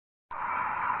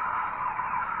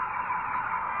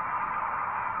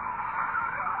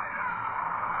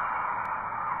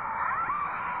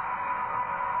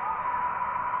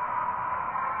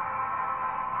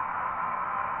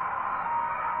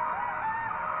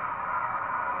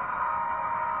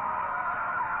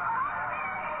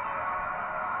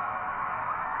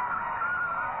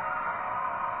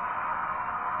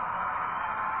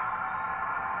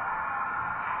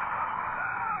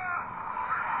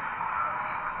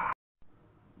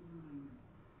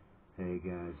Hey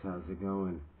guys, how's it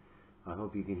going? I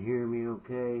hope you can hear me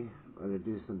okay. I'm going to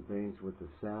do some things with the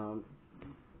sound.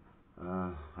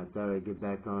 I thought I'd get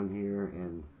back on here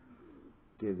and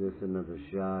give this another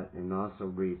shot and also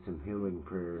read some healing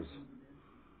prayers.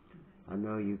 I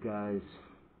know you guys,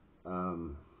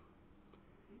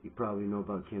 you probably know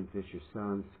about Kim Fisher's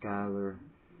son, Skylar.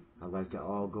 I'd like to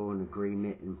all go in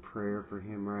agreement in prayer for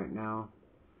him right now.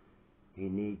 He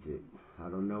needs it. I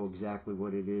don't know exactly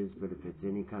what it is, but if it's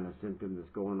any kind of symptom that's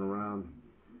going around,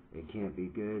 it can't be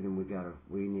good, and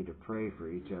we need to pray for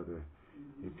each other.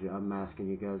 I'm asking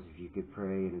you guys if you could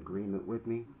pray in agreement with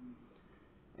me,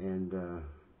 and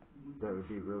that would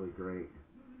be really great.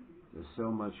 There's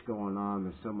so much going on.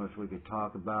 There's so much we could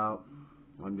talk about.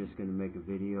 I'm just going to make a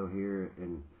video here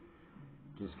and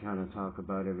just kind of talk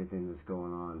about everything that's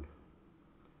going on.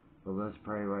 But let's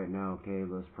pray right now, okay?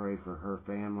 Let's pray for her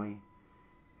family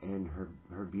and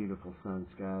her beautiful son,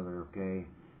 Skylar, okay?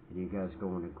 And you guys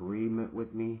go in agreement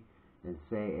with me and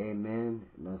say amen,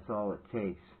 and that's all it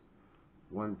takes.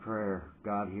 One prayer.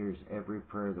 God hears every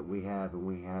prayer that we have,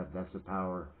 and that's the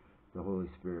power, the Holy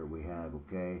Spirit we have,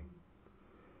 okay?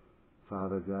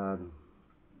 Father God,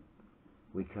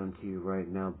 we come to you right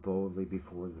now boldly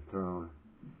before the throne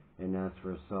and ask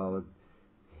for a solid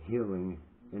healing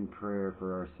in prayer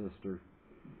for our sister,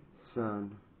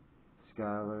 son,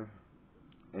 Skylar,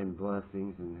 and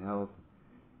blessings and health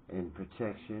and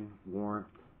protection, warmth,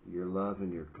 your love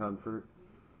and your comfort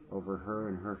over her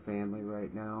and her family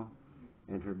right now,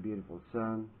 and her beautiful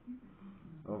son,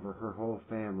 over her whole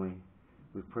family.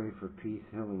 We pray for peace,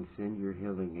 healing. Send your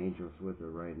healing angels with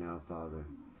her right now, Father.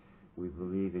 We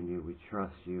believe in you, we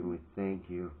trust you, and we thank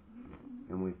you.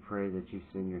 And we pray that you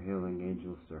send your healing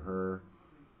angels to her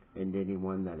and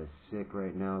anyone that is sick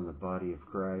right now in the body of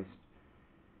Christ.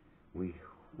 We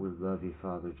love you,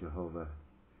 Father Jehovah.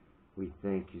 We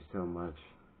thank you so much.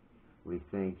 We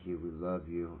thank you, we love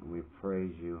you, and we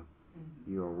praise you.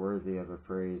 You are worthy of a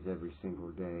praise every single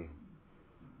day.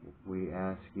 We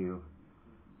ask you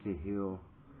to heal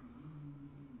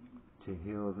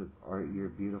your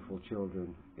beautiful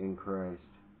children in Christ,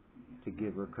 to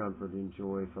give her comfort and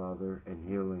joy, Father, and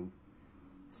healing.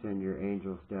 Send your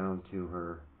angels down to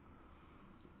her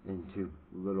and to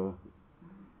little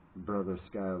brother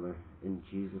Skylar. In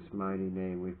Jesus' mighty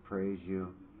name we praise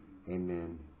you.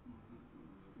 Amen.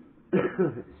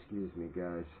 Excuse me,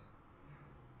 guys.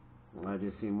 I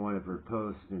just seen one of her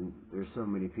posts, and there's so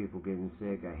many people getting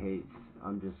sick.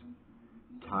 I'm just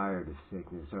tired of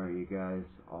sickness, aren't you guys?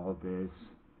 All this.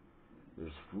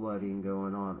 There's flooding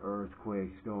going on,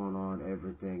 earthquakes going on,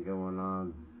 everything going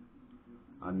on.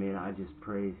 I mean, I just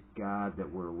praise God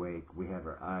that we're awake. We have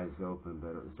our eyes open,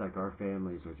 but it's like our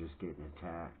families are just getting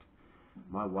attacked.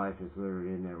 My wife is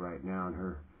literally in there right now, and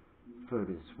her foot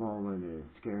is swollen, and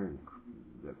it's scaring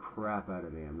the crap out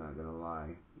of me. I'm not gonna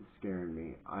lie, it's scaring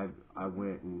me.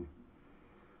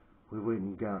 We went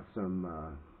and got some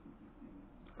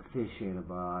fish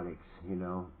antibiotics,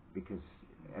 because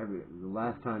the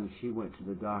last time she went to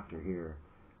the doctor here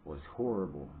was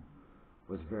horrible,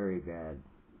 was very bad,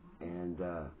 and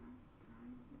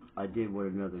I did what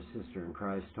another sister in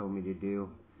Christ told me to do,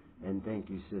 and thank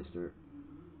you, sister.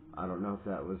 I don't know if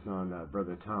that was on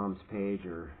Brother Tom's page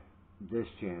or this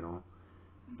channel,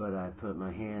 but I put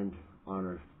my hand on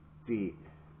her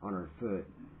foot.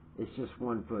 It's just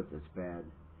one foot that's bad.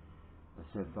 I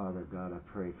said, Father God, I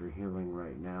pray for healing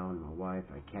right now, and my wife,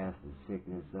 I cast the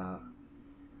sickness out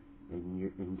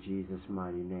in Jesus'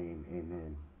 mighty name,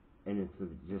 amen. And it's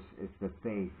the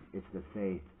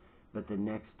faith. But the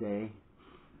next day,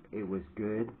 it was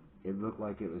good. It looked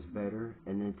like it was better,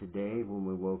 and then today, when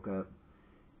we woke up,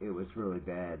 it was really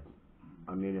bad.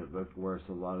 I mean, it looked worse.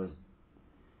 A lot of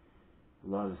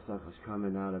stuff was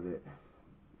coming out of it,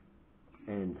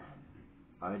 and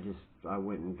I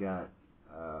went and got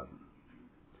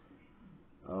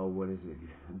what is it?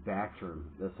 Bactrim.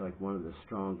 That's like one of the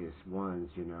strongest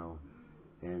ones,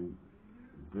 and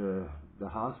the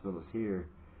hospitals here,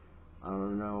 I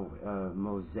don't know,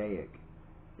 Mosaic.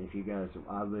 If you guys,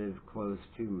 I live close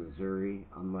to Missouri.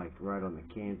 I'm like right on the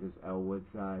Kansas Elwood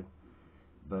side,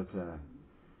 but the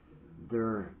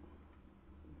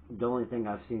only thing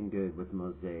I've seen good with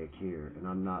Mosaic here, and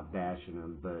I'm not bashing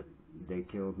them, but they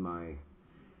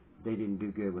didn't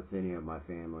do good with any of my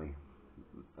family,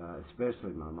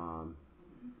 especially my mom.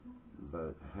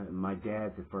 But my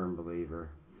dad's a firm believer.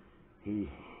 He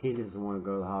doesn't want to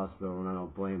go to the hospital, and I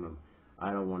don't blame him.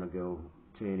 I don't want to go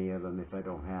to any of them if I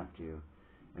don't have to,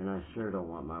 and I sure don't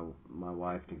want my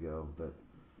wife to go. But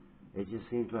it just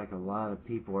seems like a lot of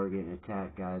people are getting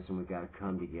attacked, guys, and we got to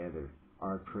come together.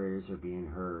 Our prayers are being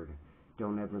heard.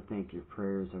 don't ever think your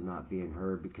prayers are not being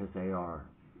heard, because they are.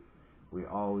 We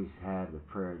always have the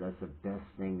prayer. That's the best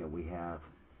thing that we have.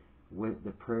 With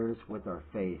the prayers with our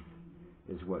faith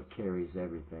is what carries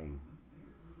everything.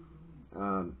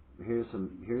 Here's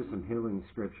some healing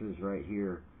scriptures right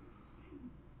here.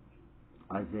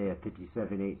 Isaiah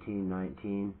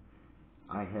 57:18-19.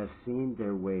 I have seen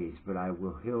their ways, but I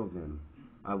will heal them.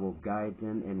 I will guide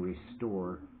them and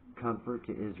restore comfort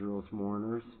to Israel's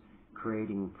mourners,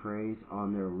 creating praise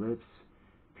on their lips.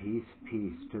 Peace,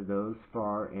 peace to those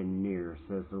far and near,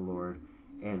 says the Lord,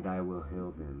 and I will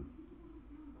heal them.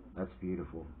 That's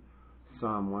beautiful.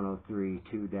 Psalm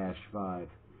 103:2-5.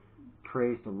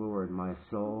 Praise the Lord, my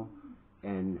soul,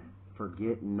 and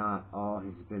forget not all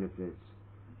his benefits,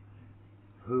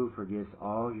 who forgives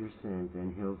all your sins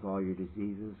and heals all your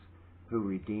diseases, who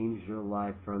redeems your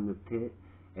life from the pit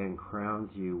and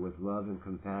crowns you with love and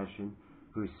compassion,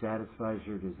 who satisfies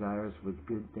your desires with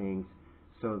good things,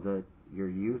 so that your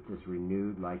youth is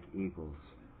renewed like eagles.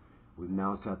 We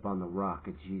mount up on the rock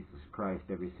of Jesus Christ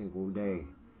every single day,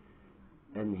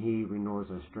 and he renews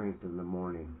our strength in the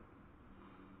morning.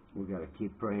 We've got to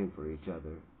keep praying for each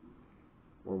other.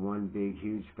 We're one big,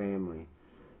 huge family.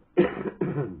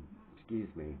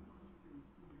 Excuse me.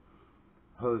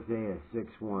 Hosea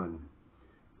 6:1.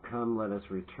 Come, let us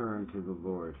return to the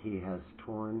Lord. He has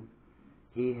torn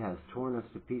us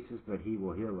to pieces, but he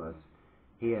will heal us.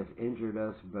 He has injured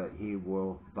us, but he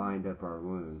will bind up our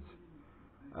wounds.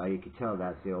 You can tell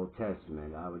that's the Old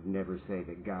Testament. I would never say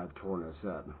that God torn us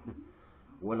up.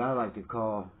 What I like to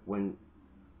call, when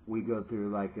we go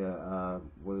through like a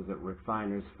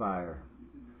refiner's fire,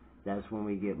 that's when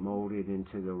we get molded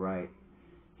into the right.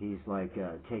 He's like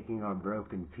taking our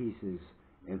broken pieces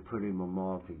and putting them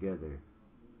all together.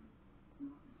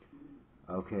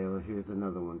 Okay, well, here's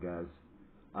another one, guys.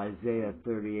 Isaiah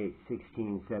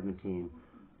 38:16-17.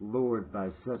 Lord,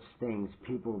 by such things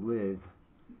people live,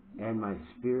 and my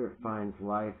spirit finds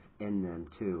life in them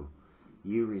too.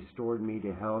 You restored me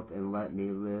to health and let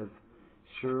me live.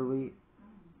 Surely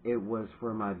it was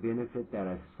for my benefit that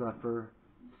I suffer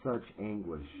such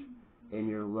anguish. In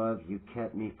your love you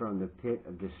kept me from the pit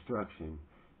of destruction.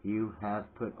 You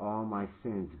have put all my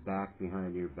sins back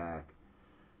behind your back.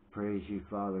 Praise you,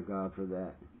 Father God, for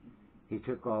that. He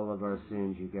took all of our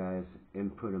sins, you guys,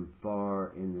 and put them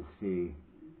far in the sea,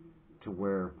 to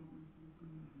where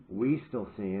we still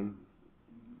see him,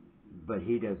 but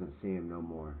he doesn't see him no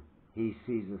more. He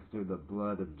sees us through the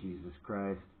blood of Jesus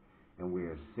Christ, and we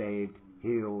are saved,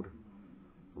 healed,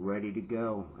 ready to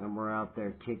go. And we're out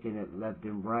there kicking it left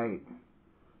and right,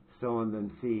 sowing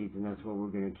them seeds, and that's what we're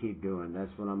going to keep doing.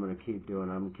 That's what I'm going to keep doing.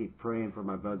 I'm going to keep praying for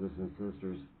my brothers and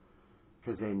sisters,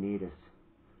 because they need us.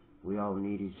 We all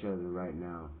need each other right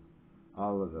now.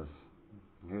 All of us.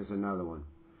 Here's another one.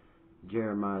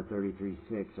 Jeremiah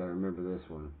 33:6. I remember this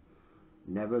one.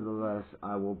 Nevertheless,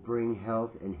 I will bring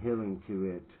health and healing to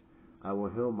it. I will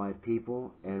heal my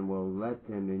people and will let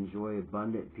them enjoy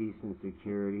abundant peace and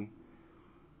security.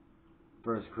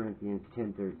 1 Corinthians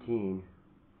 10:13.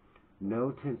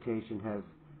 No temptation has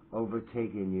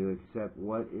overtaken you except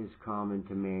what is common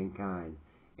to mankind.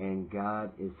 And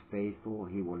God is faithful.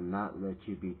 He will not let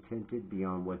you be tempted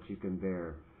beyond what you can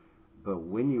bear. But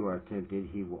when you are tempted,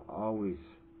 he will always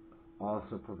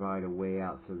also provide a way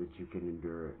out so that you can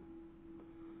endure it.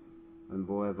 And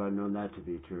boy, have I known that to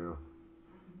be true.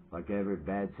 Like every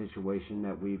bad situation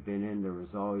that we've been in, there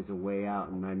was always a way out.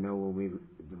 And I know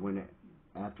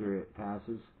after it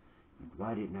passes,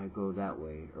 why didn't I go that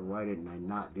way? Or why didn't I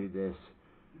not do this?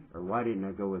 Or why didn't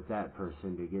I go with that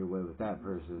person to get away with that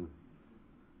person?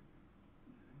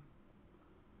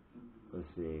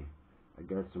 Let's see. I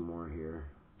got some more here.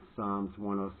 Psalms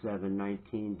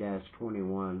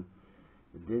 107:19-21.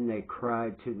 Then they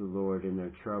cried to the Lord in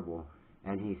their trouble,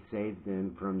 and he saved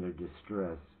them from their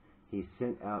distress. He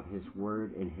sent out his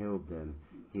word and healed them.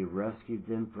 He rescued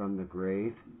them from the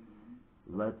grave.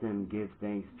 Let them give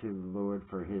thanks to the Lord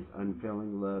for his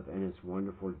unfailing love and his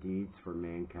wonderful deeds for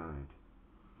mankind.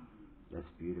 That's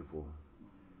beautiful.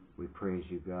 We praise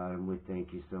you, God, and we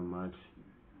thank you so much.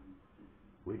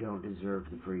 We don't deserve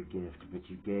the free gift, but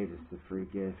you gave us the free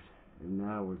gift, and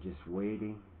now we're just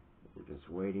waiting. We're just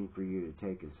waiting for you to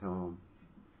take us home.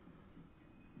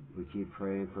 We keep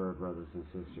praying for our brothers and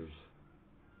sisters.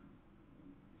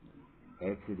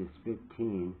 Exodus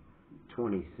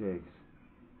 15:26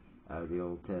 out of the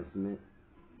Old Testament.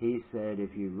 He said,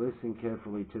 if you listen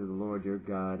carefully to the Lord your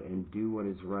God and do what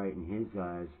is right in his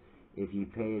eyes, if you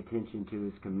pay attention to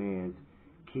his commands,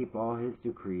 keep all his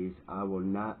decrees, I will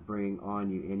not bring on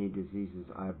you any diseases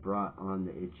I brought on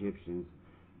the Egyptians,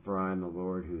 for I am the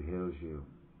Lord who heals you.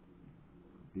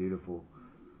 Beautiful.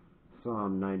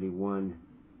 Psalm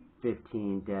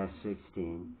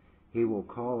 91:15-16. He will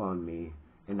call on me,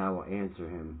 and I will answer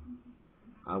him.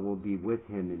 I will be with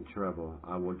him in trouble.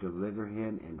 I will deliver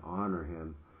him and honor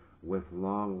him. With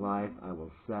long life I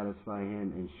will satisfy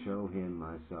him and show him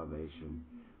my salvation.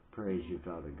 Praise you,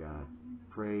 Father God.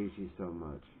 Praise you so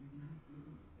much.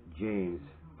 James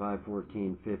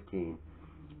 5:14-15.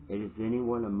 Is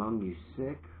anyone among you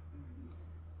sick?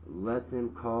 Let them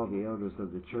call the elders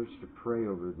of the church to pray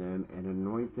over them and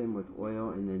anoint them with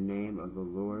oil in the name of the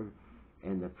Lord,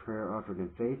 and the prayer offered in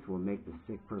faith will make the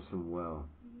sick person well.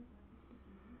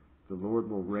 The Lord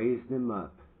will raise them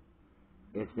up.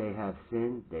 If they have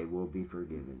sinned, they will be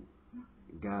forgiven.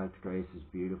 God's grace is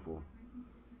beautiful.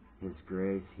 His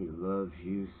grace, He loves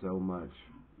you so much.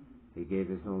 He gave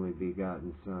His only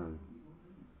begotten Son,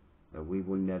 that we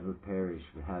will never perish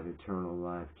but have eternal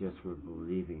life just for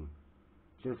believing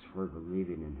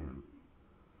in Him.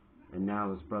 And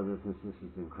now, as brothers and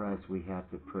sisters in Christ, we have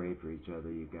to pray for each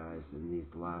other, you guys, in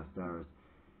these last hours.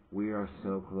 We are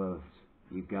so close.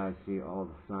 You guys see all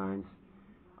the signs.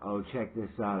 Oh, check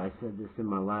this out. I said this in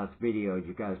my last video.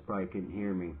 You guys probably couldn't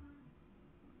hear me.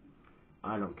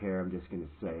 I don't care. I'm just going to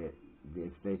say it.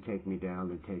 If they take me down,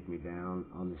 then take me down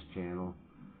on this channel.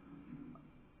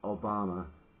 Obama,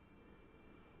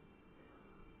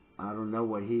 I don't know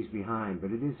what he's behind,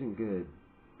 but it isn't good.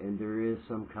 And there is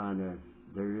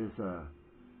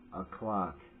a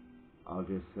clock, I'll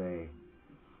just say.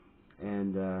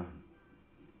 And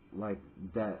like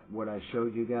that, what I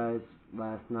showed you guys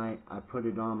last night, I put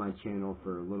it on my channel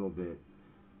for a little bit.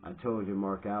 I told you,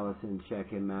 Mark Allison, check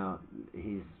him out.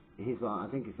 He's on. I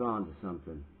think he's on to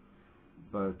something.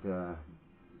 But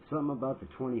something about the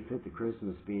 25th of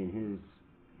Christmas being his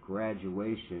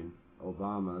graduation,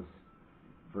 Obama's,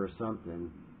 for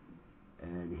something.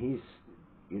 And he's,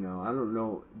 I don't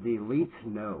know. The elites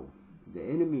know. The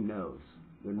enemy knows.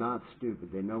 They're not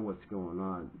stupid. They know what's going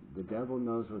on. The devil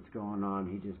knows what's going on.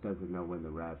 He just doesn't know when the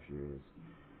rapture is.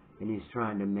 And he's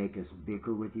trying to make us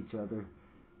bicker with each other,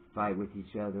 fight with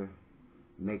each other,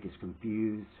 make us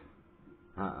confused.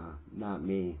 Not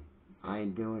me. I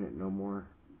ain't doing it no more.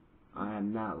 I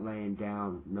am not laying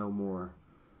down no more.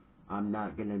 I'm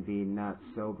not going to be not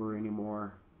sober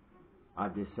anymore.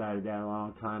 I've decided that a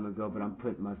long time ago, but I'm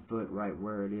putting my foot right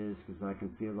where it is because I can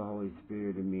feel the Holy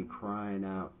Spirit in me crying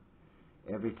out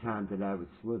every time that I would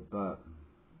slip up,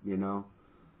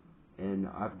 And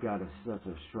I've got such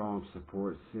a strong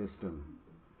support system.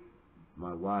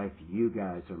 My wife, you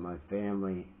guys are my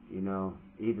family,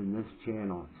 Even this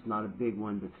channel, it's not a big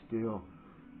one, but still,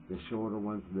 the shorter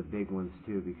ones are the big ones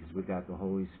too, because we got the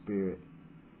Holy Spirit,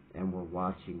 and we're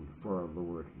watching for our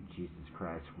Lord Jesus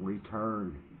Christ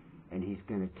return, and He's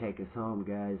going to take us home,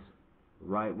 guys.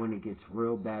 Right when it gets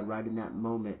real bad, right in that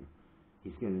moment,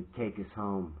 He's going to take us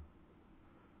home,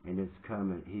 and it's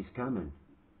coming. He's coming.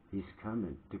 He's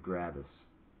coming to grab us.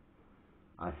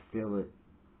 I feel it.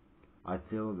 I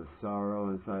feel the sorrow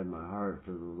inside my heart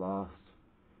for the lost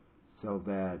so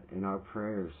bad. And our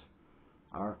prayers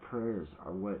are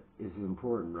what is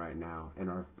important right now. And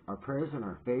our prayers and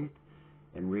our faith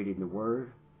and reading the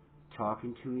Word,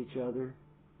 talking to each other,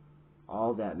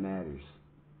 all that matters.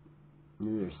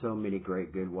 And there's so many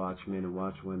great good watchmen and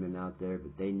watchwomen out there,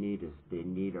 but they need us. They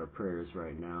need our prayers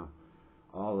right now.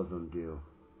 All of them do.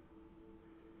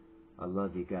 I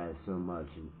love you guys so much,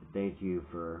 and thank you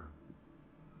for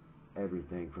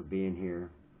everything, for being here.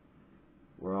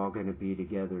 We're all going to be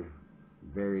together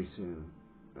very soon.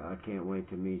 I can't wait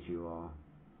to meet you all.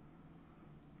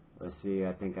 Let's see,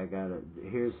 I think I got it.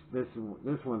 Here's this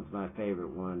one's my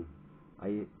favorite one.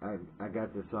 I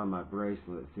got this on my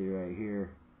bracelet. See right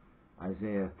here,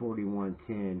 Isaiah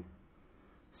 41:10.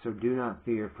 So do not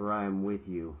fear, for I am with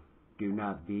you. Do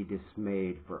not be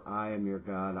dismayed, for I am your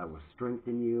God. I will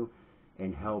strengthen you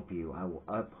and help you. I will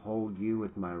uphold you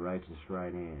with my righteous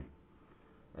right hand.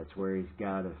 That's where He's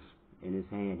got us in His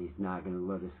hand. He's not going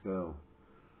to let us go.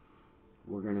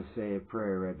 We're going to say a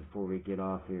prayer right before we get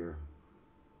off here.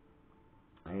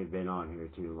 I ain't been on here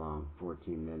too long,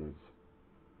 14 minutes.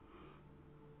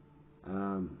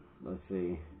 Let's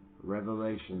see.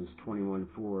 Revelations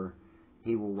 21:4.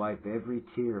 He will wipe every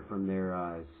tear from their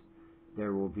eyes.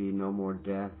 There will be no more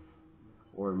death,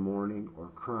 or mourning, or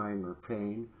crying, or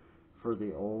pain, for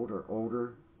the old or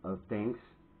older of things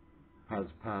has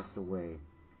passed away.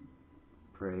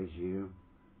 Praise you,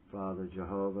 Father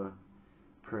Jehovah.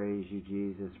 Praise you,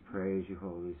 Jesus. Praise you,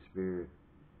 Holy Spirit.